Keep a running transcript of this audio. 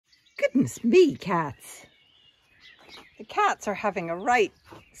Goodness me, cats. The cats are having a right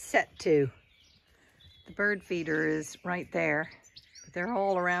set to. The bird feeder is right there. But they're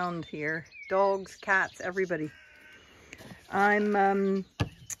all around here. Dogs, cats, everybody.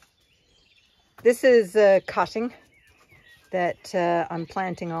 This is a cutting that I'm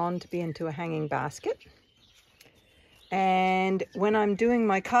planting on to be into a hanging basket. And when I'm doing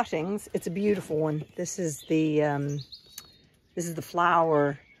my cuttings, it's a beautiful one. This is the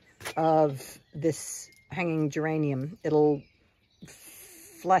flower of this hanging geranium. It'll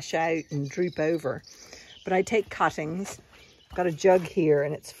flesh out and droop over. But I take cuttings. I've got a jug here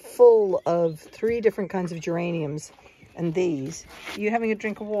and it's full of 3 different kinds of geraniums. And these, are you having a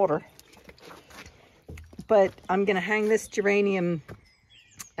drink of water? But I'm going to hang this geranium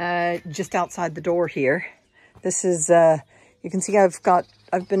just outside the door here. This is, you can see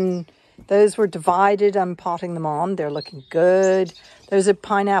those were divided. I'm potting them on. They're looking good. Those are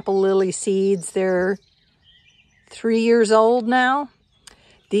pineapple lily seeds. They're 3 years old now.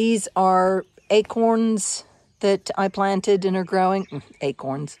 These are acorns that I planted and are growing.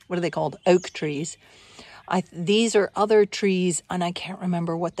 Acorns, what are they called? Oak trees. These are other trees and I can't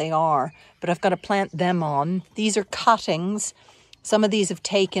remember what they are, but I've got to plant them on. These are cuttings. Some of these have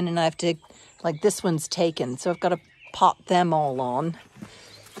taken and I have to, like this one's taken, so I've got to pot them all on.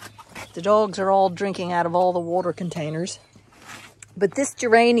 The dogs are all drinking out of all the water containers. But this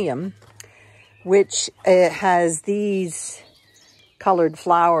geranium, which has these colored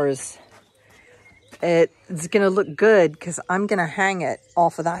flowers, it's going to look good because I'm going to hang it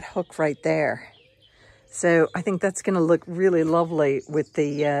off of that hook right there. So I think that's going to look really lovely with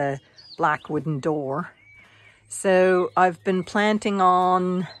the black wooden door. So I've been planting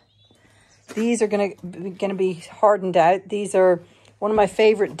on, these are going to be hardened out. These are one of my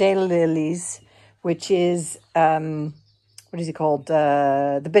favorite daylilies, which is, what is he called?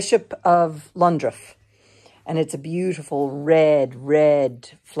 The Bishop of Lundruff. And it's a beautiful red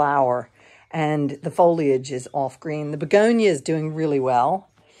flower. And the foliage is off green. The begonia is doing really well.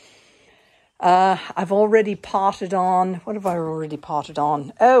 I've already potted on, what have I already potted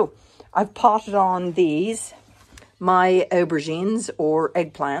on? Oh, I've potted on these, my aubergines or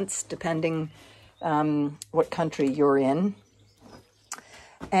eggplants, depending what country you're in.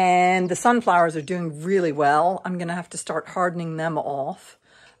 And the sunflowers are doing really well. I'm going to have to start hardening them off.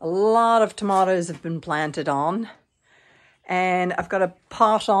 A lot of tomatoes have been planted on. And I've got a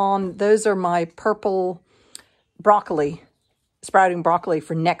pot on, those are my purple broccoli, sprouting broccoli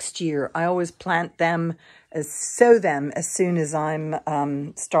for next year. I always plant them, sow them as soon as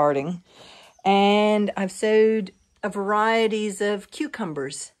I'm starting. And I've sowed varieties of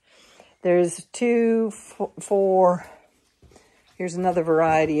cucumbers. There's 2, 4, here's another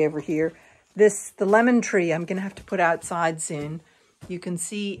variety over here. The lemon tree I'm going to have to put outside soon. You can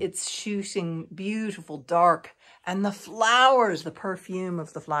see it's shooting beautiful dark. And the flowers, the perfume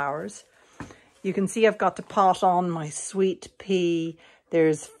of the flowers. You can see I've got to pot on my sweet pea.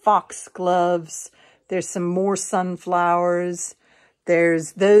 There's foxgloves. There's some more sunflowers.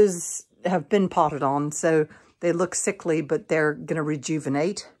 Those have been potted on, so they look sickly, but they're going to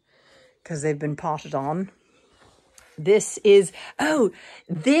rejuvenate because they've been potted on. This is a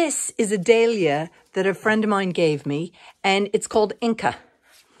dahlia that a friend of mine gave me, and it's called Inca.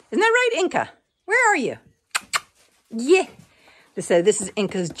 Isn't that right, Inca? Where are you? Yeah. So this is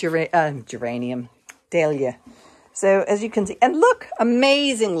Inca's geranium, dahlia. So as you can see, and look,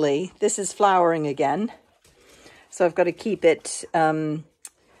 amazingly, this is flowering again. So I've got to keep it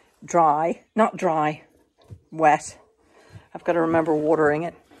wet. I've got to remember watering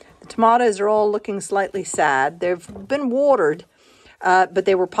it. The tomatoes are all looking slightly sad. They've been watered, but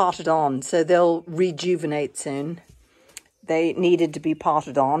they were potted on, so they'll rejuvenate soon. They needed to be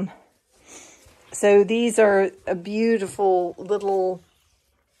potted on. So these are a beautiful little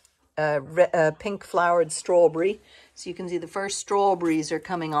pink flowered strawberry. So you can see the first strawberries are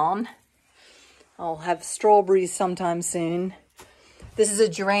coming on. I'll have strawberries sometime soon. This is a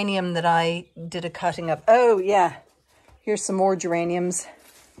geranium that I did a cutting of. Oh yeah, here's some more geraniums.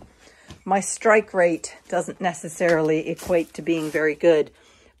 My strike rate doesn't necessarily equate to being very good,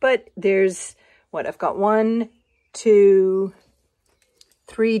 but there's what I've got 1, 2,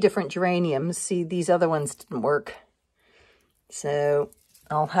 3 different geraniums. See, these other ones didn't work. So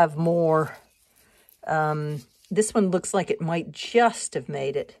I'll have more. This one looks like it might just have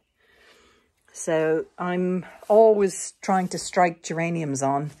made it. So I'm always trying to strike geraniums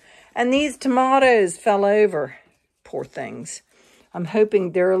on. And these tomatoes fell over. Poor things. I'm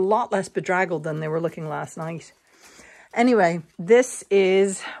hoping they're a lot less bedraggled than they were looking last night. Anyway, this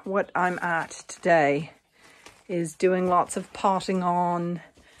is what I'm at today, is doing lots of potting on,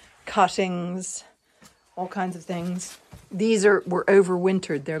 cuttings, all kinds of things. These were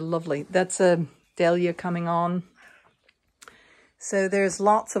overwintered. They're lovely. That's a dahlia coming on. So there's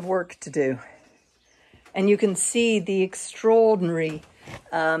lots of work to do. And you can see the extraordinary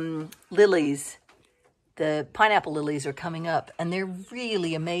lilies. The pineapple lilies are coming up, and they're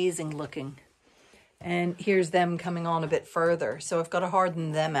really amazing looking. And here's them coming on a bit further. So I've got to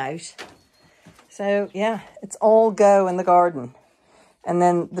harden them out. So yeah, it's all go in the garden. And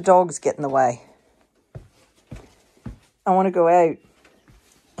then the dogs get in the way. I want to go out.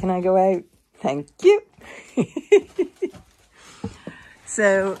 Can I go out? Thank you.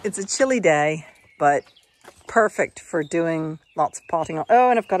 So it's a chilly day, but perfect for doing lots of potting. Oh,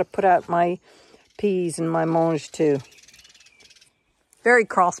 and I've got to put out my peas and my mange too. Very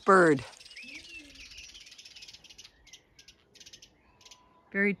cross bird.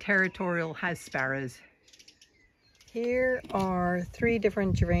 Very territorial house sparrows. Here are 3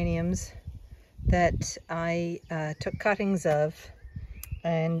 different geraniums that I took cuttings of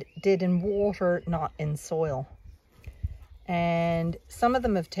and did in water, not in soil. And some of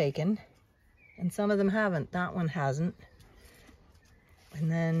them have taken and some of them haven't. That one hasn't.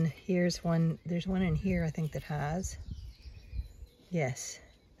 And then here's one, there's one in here I think that has. Yes,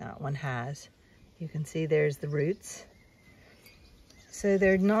 that one has. You can see there's the roots. So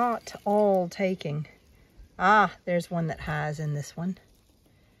they're not all taking. Ah, there's one that has in this one.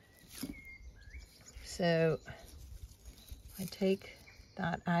 So I take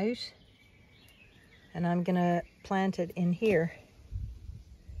that out and I'm gonna plant it in here.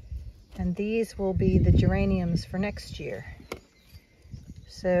 And these will be the geraniums for next year.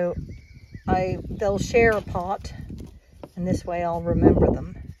 So they'll share a pot, and this way I'll remember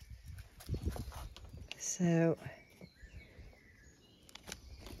them. So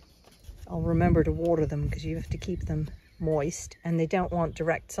I'll remember to water them because you have to keep them moist and they don't want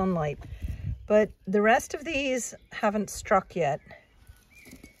direct sunlight. But the rest of these haven't struck yet.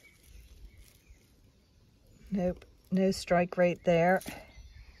 Nope, no strike rate there.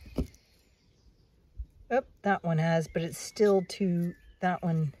 Oh, that one has, but it's still too, that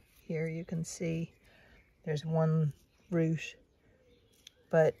one here you can see there's one root,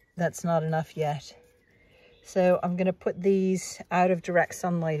 but that's not enough yet. So I'm going to put these out of direct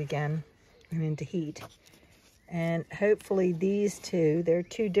sunlight again and into heat. And hopefully these two, they're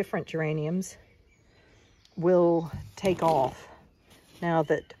 2 different geraniums, will take off now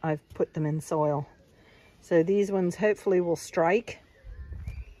that I've put them in soil. So these ones hopefully will strike.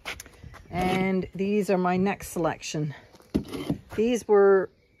 And these are my next selection. These were,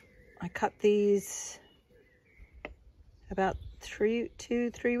 I cut these about 3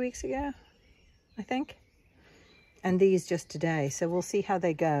 weeks ago, I think. And these just today. So we'll see how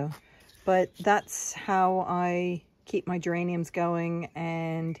they go. But that's how I keep my geraniums going.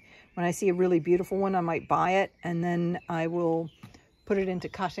 And when I see a really beautiful one, I might buy it. And then I will put it into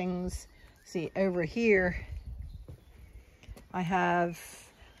cuttings. See, over here, I have,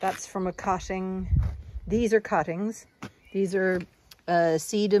 that's from a cutting. These are cuttings. These are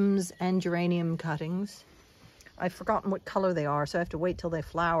sedums and geranium cuttings. I've forgotten what color they are, so I have to wait till they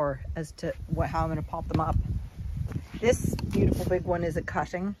flower as to how I'm going to pop them up. This beautiful big one is a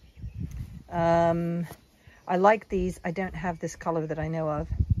cutting. I like these. I don't have this color that I know of.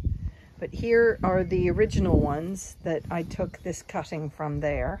 But here are the original ones that I took this cutting from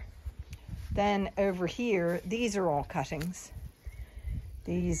there. Then over here, these are all cuttings.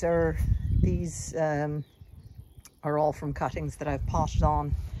 These are all from cuttings that I've potted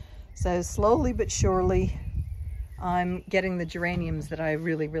on. So slowly but surely, I'm getting the geraniums that I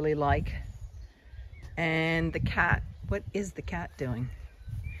really, really like. And the cat, what is the cat doing?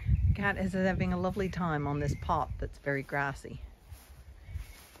 The cat is having a lovely time on this pot that's very grassy.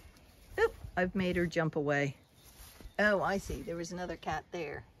 Oop, I've made her jump away. Oh, I see, there was another cat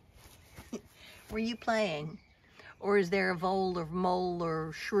there. Were you playing? Or is there a vole or mole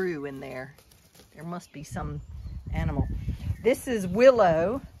or shrew in there? There must be some animal. This is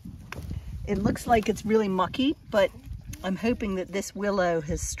willow. It looks like it's really mucky, but I'm hoping that this willow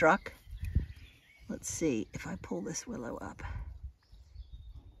has struck. Let's see if I pull this willow up.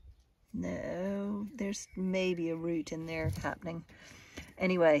 No, there's maybe a root in there happening.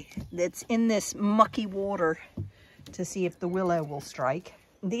 Anyway, it's in this mucky water to see if the willow will strike.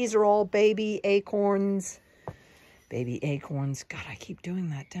 These are all baby acorns. Baby acorns. God, I keep doing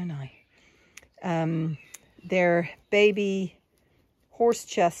that, don't I? They're baby horse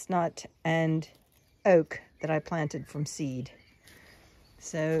chestnut and oak that I planted from seed.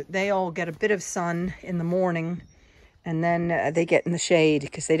 So they all get a bit of sun in the morning and then they get in the shade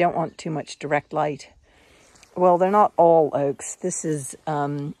because they don't want too much direct light. Well, they're not all oaks. This is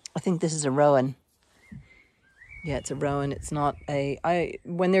I think this is a rowan. Yeah, it's a rowan. It's not a...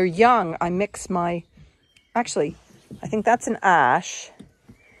 when they're young, I mix my... Actually, I think that's an ash.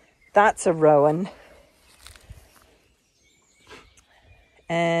 That's a rowan.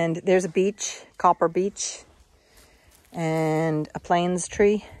 And there's a beech, copper beech, and a plains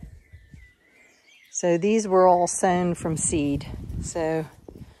tree. So these were all sown from seed. So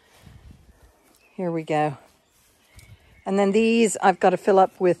here we go. And then these I've got to fill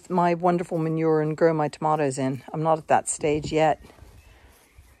up with my wonderful manure and grow my tomatoes in. I'm not at that stage yet.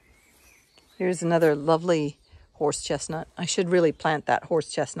 Here's another lovely horse chestnut. I should really plant that horse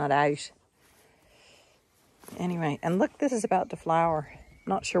chestnut out. Anyway, and look, this is about to flower.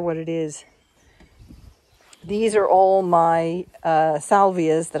 Not sure what it is. These are all my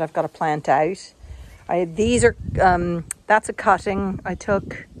salvias that I've got to plant out. These are, that's a cutting I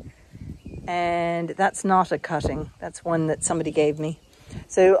took, and that's not a cutting. That's one that somebody gave me.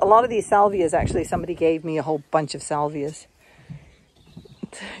 So a lot of these salvias, actually, somebody gave me a whole bunch of salvias.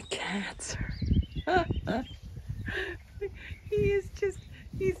 Cats are... he's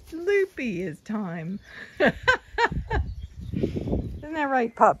loopy his time. Isn't that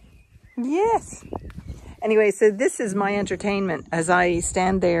right, pup? Yes. Anyway, so this is my entertainment as I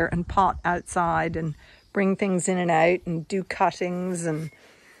stand there and pot outside and bring things in and out and do cuttings and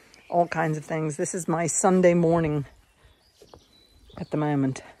all kinds of things. This is my Sunday morning at the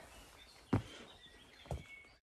moment.